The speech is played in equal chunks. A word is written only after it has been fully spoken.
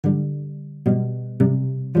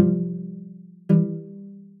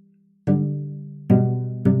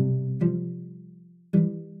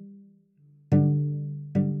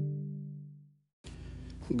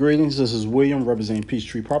Greetings, this is William representing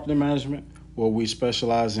Peachtree Property Management, where we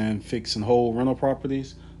specialize in fix and hold rental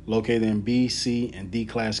properties located in B, C, and D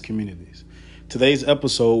class communities. Today's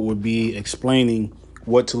episode will be explaining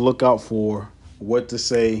what to look out for, what to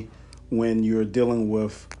say when you're dealing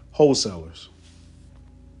with wholesalers.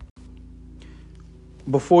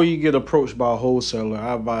 Before you get approached by a wholesaler,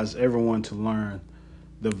 I advise everyone to learn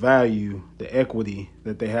the value, the equity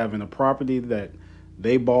that they have in a property that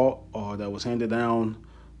they bought or that was handed down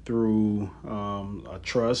through a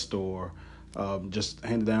trust or just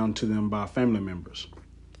handed down to them by family members.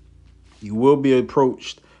 You will be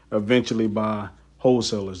approached eventually by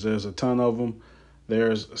wholesalers. There's a ton of them.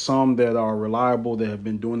 There's some that are reliable that have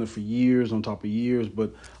been doing it for years on top of years,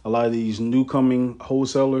 but a lot of these new coming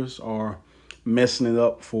wholesalers are messing it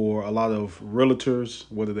up for a lot of realtors,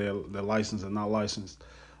 whether they're licensed or not licensed,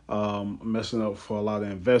 messing up for a lot of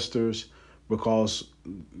investors because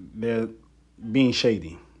they're being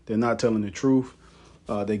shady. They're not telling the truth.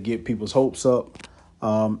 They get people's hopes up,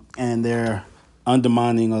 and they're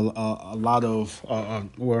undermining a lot of,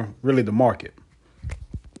 really the market.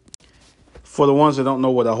 For the ones that don't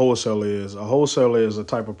know what a wholesaler is a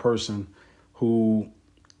type of person who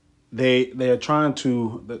they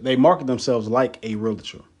market themselves like a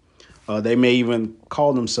realtor. They may even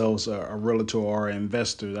call themselves a realtor or an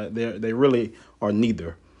investor. They really are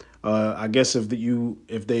neither. I guess if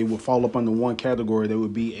they would fall up under one category, they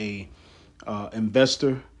would be a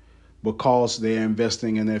investor because they're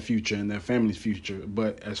investing in their future and their family's future.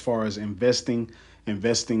 But as far as investing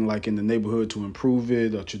like in the neighborhood to improve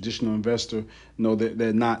it, a traditional investor, no,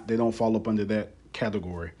 they're not. They don't fall up under that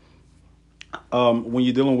category. When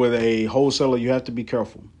you're dealing with a wholesaler, you have to be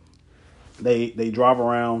careful. They drive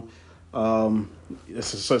around.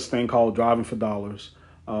 It's a such thing called driving for dollars,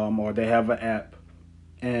 or they have an app,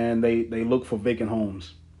 and they look for vacant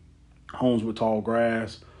homes with tall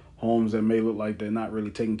grass, homes that may look like they're not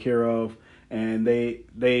really taken care of. And they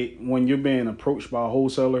when you're being approached by a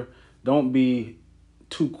wholesaler, don't be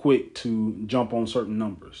too quick to jump on certain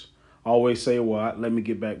numbers. Always say, well, let me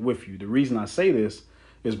get back with you. The reason I say this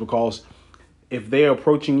is because if they're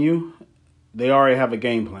approaching you, they already have a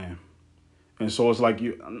game plan. And so it's like I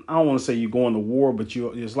don't want to say you're going to war, but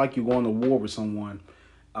it's like you're going to war with someone,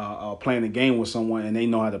 playing a game with someone, and they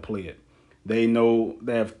know how to play it. They know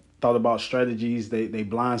they have thought about strategies. They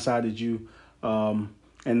blindsided you, and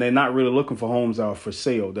they're not really looking for homes that are for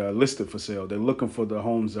sale. They're listed for sale. They're looking for the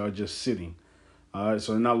homes that are just sitting. All right,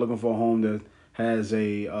 so they're not looking for a home that has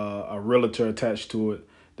a realtor attached to it.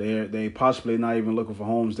 They possibly not even looking for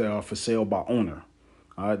homes that are for sale by owner.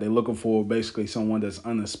 All right, they're looking for basically someone that's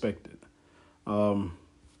unexpected.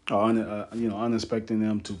 Unexpecting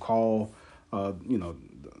them to call,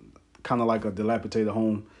 kind of like a dilapidated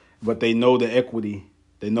home, but they know the equity,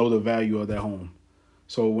 they know the value of that home.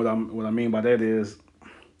 So what I mean by that is,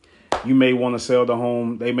 you may want to sell the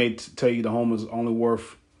home. They may tell you the home is only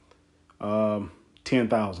worth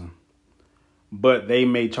 $10,000, but they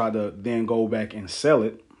may try to then go back and sell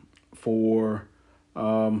it for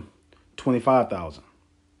 $25,000.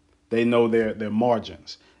 They know their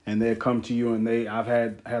margins. And they'll come to you, and I've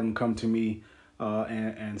had them come to me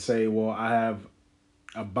and say, well, I have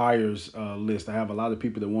a buyer's list. I have a lot of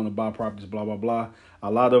people that want to buy properties, blah, blah, blah. A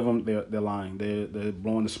lot of them, they're lying. They're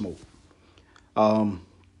blowing the smoke.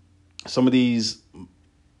 Some of these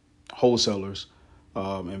wholesalers,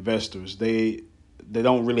 investors, they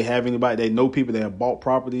don't really have anybody. They know people that have bought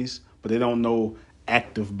properties, but they don't know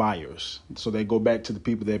active buyers. So they go back to the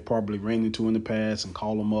people they probably ran into in the past and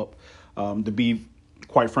call them up. To be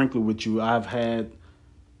quite frankly with you, I've had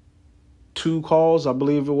 2 calls, I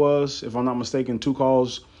believe it was, if I'm not mistaken, 2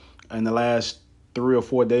 calls in the last 3 or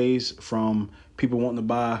 4 days from people wanting to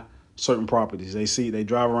buy certain properties. They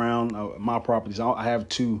drive around my properties. I have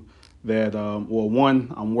 2 that,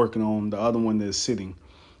 one I'm working on, the other one that's sitting.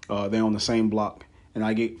 They're on the same block, and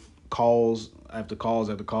I get calls after calls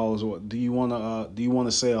after calls. Do you want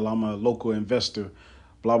to sell? I'm a local investor,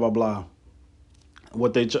 blah blah blah.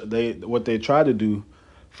 What they try to do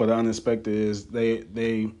for the unexpected is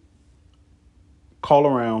they call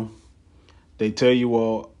around. They tell you,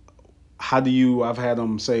 well, I've had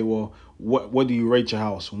them say, well, what do you rate your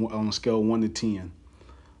house on a scale of 1 to 10?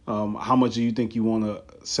 How much do you think you want to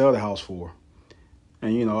sell the house for?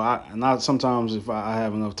 And, I sometimes if I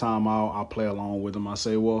have enough time, I'll play along with them. I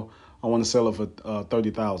say, well, I want to sell it for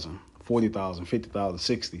 $30,000, $40,000, $50,000, $60,000,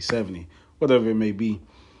 $70,000, whatever it may be.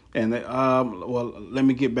 And well, let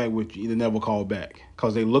me get back with you. They never call back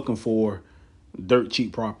because they're looking for dirt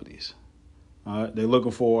cheap properties. They're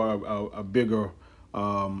looking for a bigger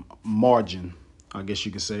margin I guess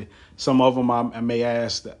you could say. Some of them I may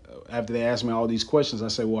ask, after they ask me all these questions, I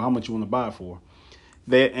say, well, how much you want to buy it for?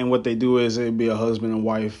 And what they do is it'd be a husband and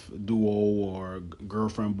wife duo or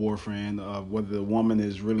girlfriend, boyfriend, whether the woman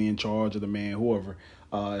is really in charge of the man, whoever,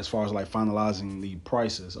 as far as like finalizing the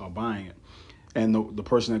prices or buying it. And the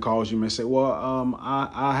person that calls you may say, well,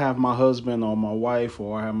 I have my husband or my wife,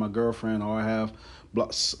 or I have my girlfriend, or I have,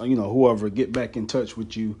 whoever, get back in touch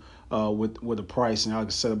with you with a price, and I can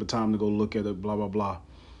set up a time to go look at it, blah, blah, blah.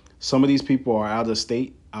 Some of these people are out of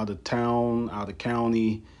state, out of town, out of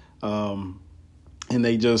county, and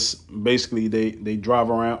they just basically they drive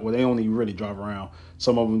around. Well, they only really drive around.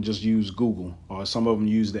 Some of them just use Google, or some of them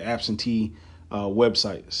use the absentee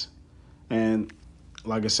websites. And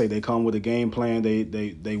like I say, they come with a game plan.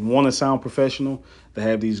 They want to sound professional. They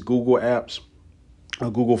have these Google apps,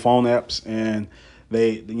 Google phone apps, and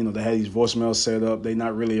they have these voicemails set up. They're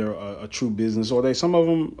not really a true business, or some of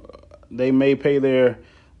them they may pay their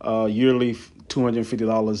yearly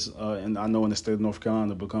 $250, and I know in the state of North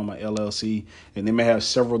Carolina to become an LLC, and they may have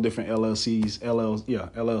several different LLCs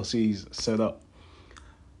set up.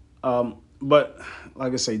 But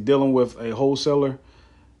like I say, dealing with a wholesaler,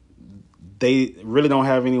 they really don't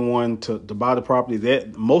have anyone to buy the property.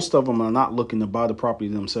 Most of them are not looking to buy the property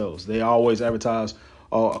themselves. They always advertise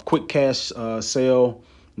a quick cash sale,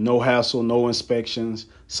 no hassle, no inspections.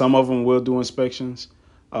 Some of them will do inspections.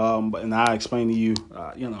 And I explain to you,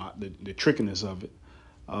 the trickiness of it.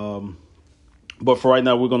 But for right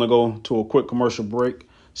now, we're going to go to a quick commercial break,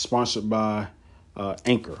 sponsored by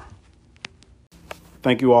Anchor.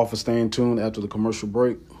 Thank you all for staying tuned after the commercial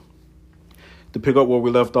break. To pick up where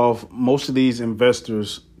we left off, most of these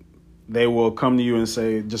investors, they will come to you and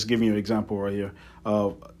say, just giving you an example right here.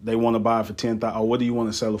 They want to buy it for $10,000. Or what do you want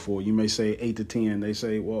to sell it for? You may say 8 to 10. They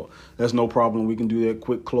say, well, that's no problem. We can do that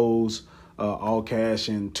quick close. All cash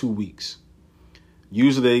in 2 weeks.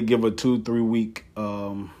 Usually they give a 2-3 week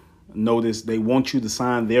notice. They want you to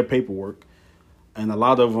sign their paperwork. And a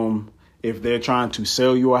lot of them, if they're trying to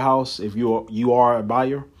sell you a house, if you are a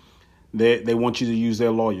buyer, they want you to use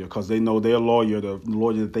their lawyer, because they know their lawyer, the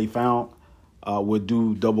lawyer that they found, would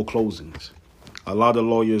do double closings. A lot of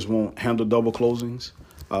lawyers won't handle double closings.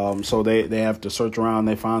 So they have to search around.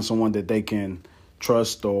 They find someone that they can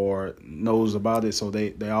trust or knows about it, so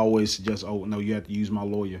they always suggest, oh no, you have to use my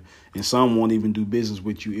lawyer. And some won't even do business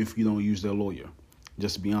with you if you don't use their lawyer,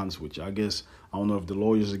 just to be honest with you. I guess I don't know if the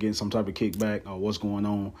lawyers are getting some type of kickback or what's going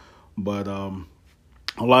on, but a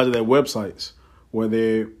lot of their websites where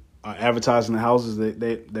they are advertising the houses,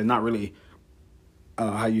 they're not really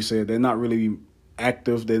they're not really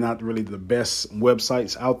active. They're not really the best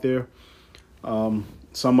websites out there.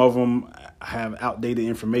 Some of them have outdated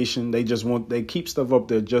information. They keep stuff up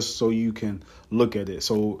there just so you can look at it.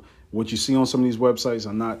 So what you see on some of these websites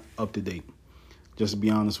are not up to date, just to be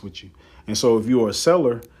honest with you. And so if you are a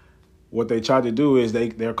seller, what they try to do is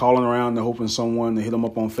they're calling around, they're hoping someone to hit them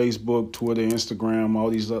up on Facebook, Twitter, Instagram, all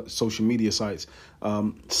these social media sites.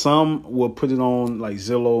 Some will put it on like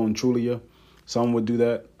Zillow and Trulia. Some would do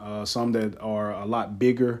that. Some that are a lot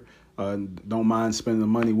bigger, don't mind spending the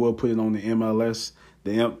money, will put it on the MLS.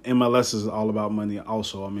 The MLS is all about money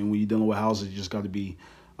also. I mean, when you're dealing with houses, you just got to be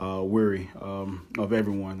wary of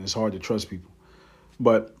everyone. It's hard to trust people.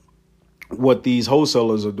 But what these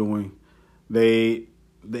wholesalers are doing,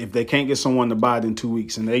 if they can't get someone to buy it in 2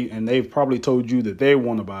 weeks, and they've probably told you that they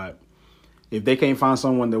want to buy it, if they can't find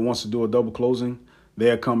someone that wants to do a double closing,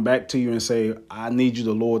 they'll come back to you and say, I need you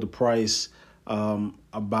to lower the price by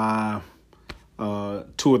 $2,000 or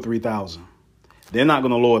 $3,000. They're not going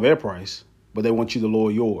to lower their price, but they want you to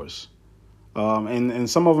lower yours. And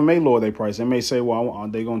some of them may lower their price. They may say, well,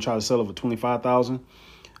 they're going to try to sell it for $25,000.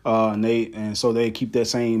 And so they keep that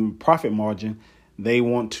same profit margin. They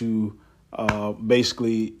want to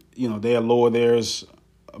basically, they'll lower theirs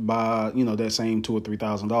by, that same $2,000 or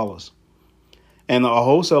 $3,000. And a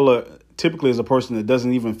wholesaler typically is a person that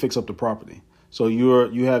doesn't even fix up the property. So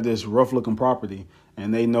you have this rough looking property,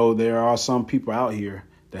 and they know there are some people out here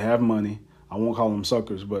that have money. I won't call them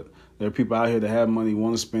suckers, but there are people out here that have money,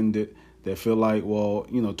 want to spend it, that feel like, well,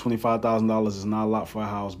 $25,000 is not a lot for a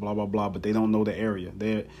house, blah, blah, blah, but they don't know the area.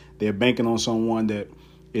 They're banking on someone that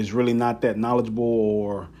is really not that knowledgeable,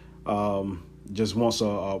 or just wants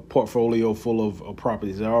a portfolio full of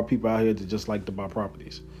properties. There are people out here that just like to buy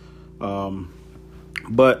properties.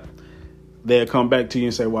 But they'll come back to you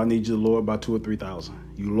and say, well, I need you to lower it by $2,000 or $3,000.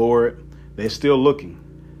 You lower it. They're still looking.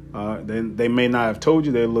 They may not have told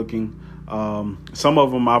you they're looking. Some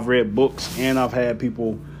of them I've read books, and I've had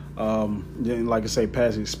people, like I say,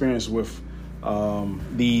 past experience with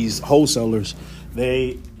these wholesalers.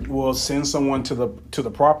 They will send someone to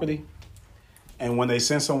the property, And when they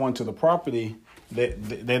send someone to the property,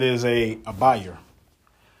 that is a buyer.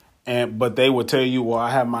 But they will tell you, well, I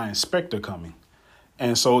have my inspector coming.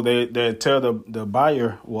 And so they tell the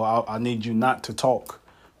buyer, well, I need you not to talk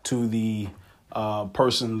to the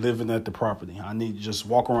person living at the property. I need you to just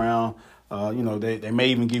walk around. They may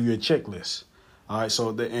even give you a checklist. All right. So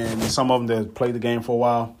and some of them that play the game for a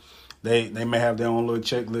while, they may have their own little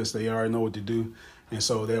checklist. They already know what to do. And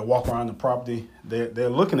so they'll walk around the property. They're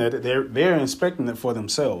looking at it. They're inspecting it for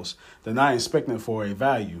themselves. They're not inspecting it for a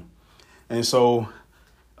value. And so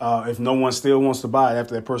if no one still wants to buy it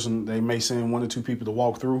after that person, they may send 1 or 2 people to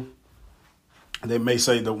walk through. They may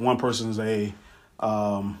say that one person is a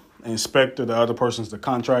inspector, the other person's the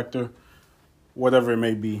contractor, whatever it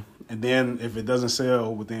may be. And then if it doesn't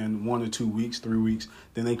sell within 1 or 2 weeks, 3 weeks,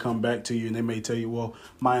 then they come back to you and they may tell you, well,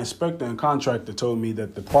 my inspector and contractor told me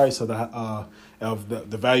that the price of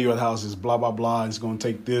the value of the house is blah, blah, blah. It's going to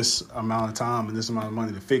take this amount of time and this amount of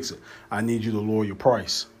money to fix it. I need you to lower your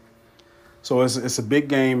price. So it's a big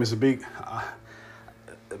game. It's a big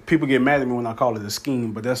people get mad at me when I call it a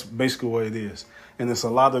scheme, but that's basically what it is. And it's a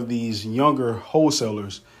lot of these younger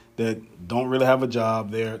wholesalers that don't really have a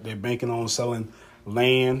job. They're banking on selling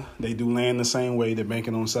land. They do land the same way. They're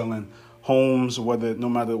banking on selling homes, no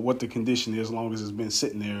matter what the condition is, as long as it's been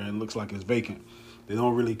sitting there and looks like it's vacant. They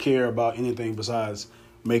don't really care about anything besides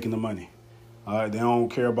making the money. All right, they don't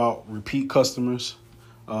care about repeat customers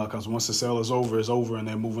because once the sale is over, it's over, and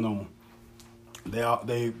they're moving on.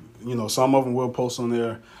 Some of them will post on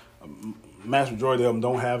there. Mass majority of them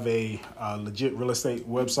don't have a legit real estate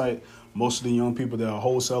website. Most of the young people that are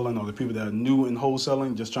wholesaling or the people that are new in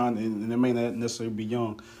wholesaling, just trying to, and they may not necessarily be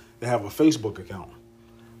young, they have a Facebook account.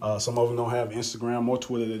 Some of them don't have Instagram or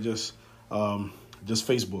Twitter. They're just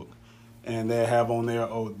Facebook. And they have on there,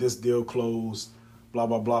 oh, this deal closed, blah,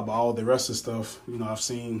 blah, blah. But all the rest of the stuff, I've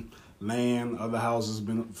seen land, other houses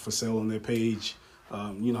been for sale on their page.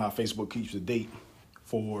 You know how Facebook keeps the date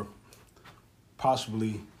for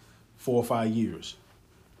possibly 4 or 5 years.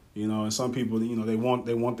 And some people, they want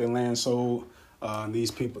their land sold.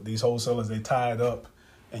 These wholesalers, they tie it up,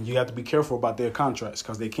 and you have to be careful about their contracts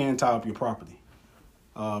because they can tie up your property.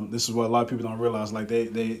 This is what a lot of people don't realize. Like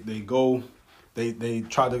they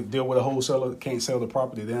try to deal with a wholesaler, can't sell the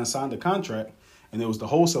property. They signed the contract, and it was the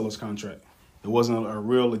wholesaler's contract. It wasn't a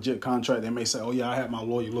real legit contract. They may say, "Oh yeah, I had my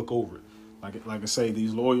lawyer look over it." Like I say,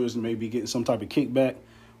 these lawyers may be getting some type of kickback,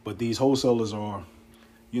 but these wholesalers are,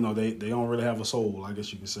 they don't really have a soul, I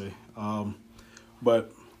guess you could say.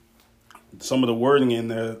 But some of the wording in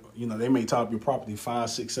there, they may tie up your property 5,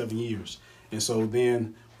 6, 7 years. And so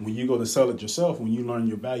then when you go to sell it yourself, when you learn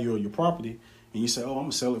your value of your property and you say, oh, I'm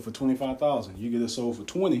gonna sell it for $25,000, you get it sold for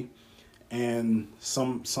 $20,000, and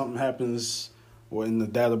something happens or in the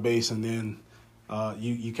database, and then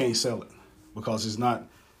you can't sell it because it's not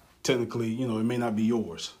technically, it may not be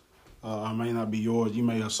yours. It may not be yours. You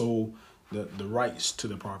may have sold the rights to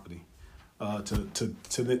the property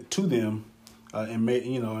to them, and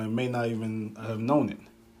may not even have known it.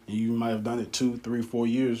 You might have done it 2, 3, 4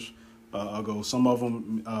 years ago. Some of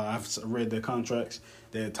them, I've read their contracts.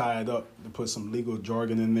 They're tied up. They put some legal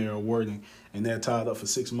jargon in there or wording, and they're tied up for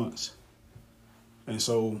 6 months. And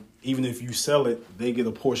so even if you sell it, they get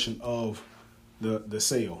a portion of the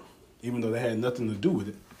sale, even though they had nothing to do with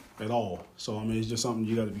it at all. So it's just something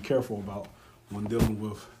you got to be careful about when dealing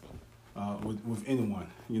with anyone.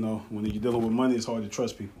 When you're dealing with money, it's hard to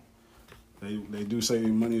trust people. They do say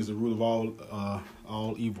money is the root of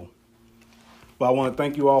all evil. But I want to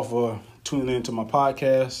thank you all for tuning in to my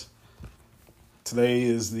podcast. Today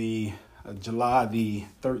is the July the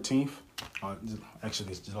 13th.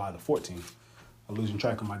 Actually, it's July the 14th. I'm losing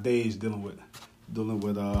track of my days dealing with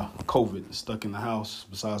COVID, stuck in the house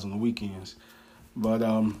besides on the weekends. But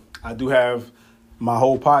I do have my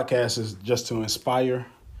whole podcast is just to inspire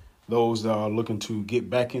those that are looking to get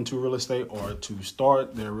back into real estate or to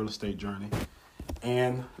start their real estate journey,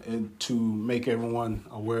 and to make everyone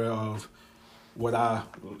aware of what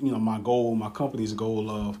my company's goal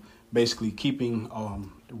of basically keeping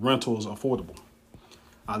rentals affordable.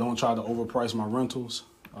 I don't try to overprice my rentals.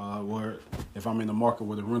 Where if I'm in the market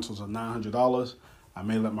where the rentals are $900, I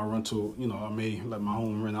may let my rental, I may let my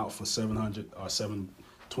home rent out for $700 or $725,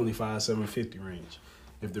 $750 range.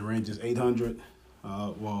 If the range is $800,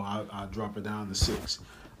 I drop it down to $600.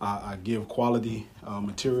 I give quality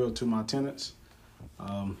material to my tenants.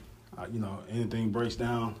 Anything breaks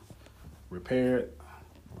down, repair it.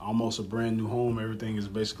 Almost a brand new home. Everything is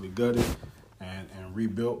basically gutted and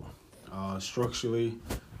rebuilt structurally,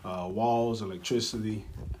 walls, electricity,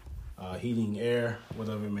 heating, air,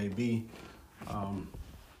 whatever it may be.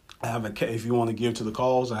 I have if you want to give to the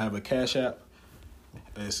cause, I have a Cash App.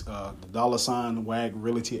 It's the $ WAG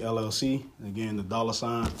Realty LLC. Again, the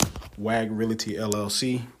 $ WAG Realty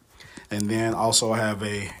LLC. And then also I have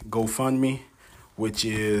a GoFundMe, which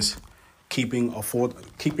is keeping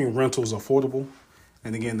rentals affordable.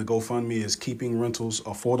 And again, the GoFundMe is keeping rentals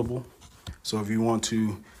affordable. So if you want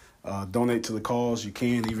to donate to the cause, you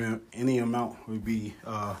can. Even any amount would be,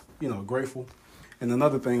 grateful. And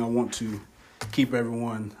another thing I want to keep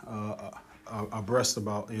everyone abreast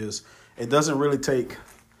about is it doesn't really take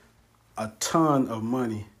a ton of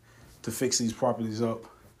money to fix these properties up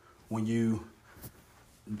when you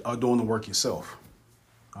are doing the work yourself.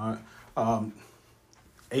 All right,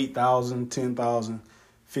 $8,000, $10,000,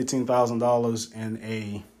 $15,000 in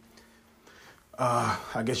a,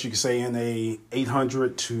 I guess you could say in a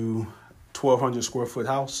 800 to 1,200 square foot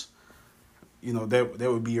house. That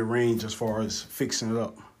would be a range as far as fixing it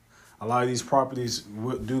up. A lot of these properties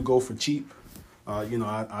do go for cheap.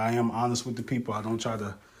 I am honest with the people. I don't try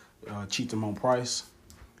to cheat them on price.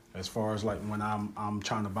 As far as like when I'm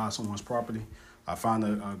trying to buy someone's property, I find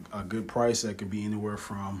a good price that could be anywhere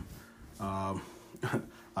from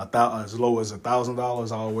as low as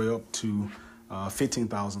 $1,000 all the way up to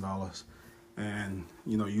 $15,000. And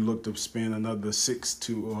you look to spend another six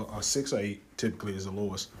or eight, typically is the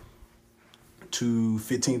lowest, to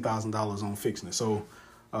 $15,000 on fixing it. So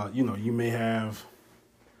you may have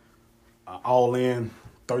all in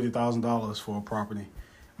 $30,000 for a property.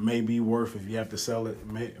 May be worth, if you have to sell it,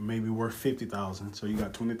 may be worth $50,000. So you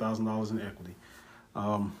got $20,000 in equity.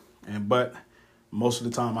 But most of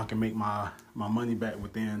the time I can make my money back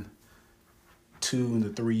within 2 to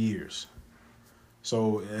 3 years.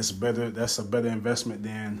 So it's better. That's a better investment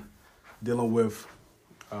than dealing with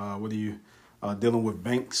dealing with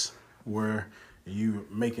banks where you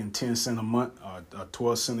making 10 cents a month or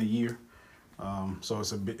 12 cents a year. So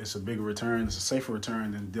it's a bigger return. It's a safer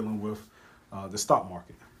return than dealing with the stock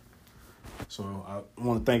market. So I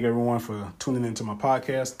want to thank everyone for tuning into my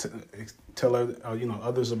podcast. Tell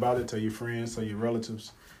others about it. Tell your friends. Tell your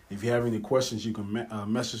relatives. If you have any questions, you can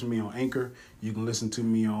message me on Anchor. You can listen to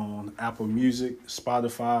me on Apple Music,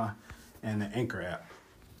 Spotify, and the Anchor app.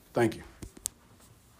 Thank you.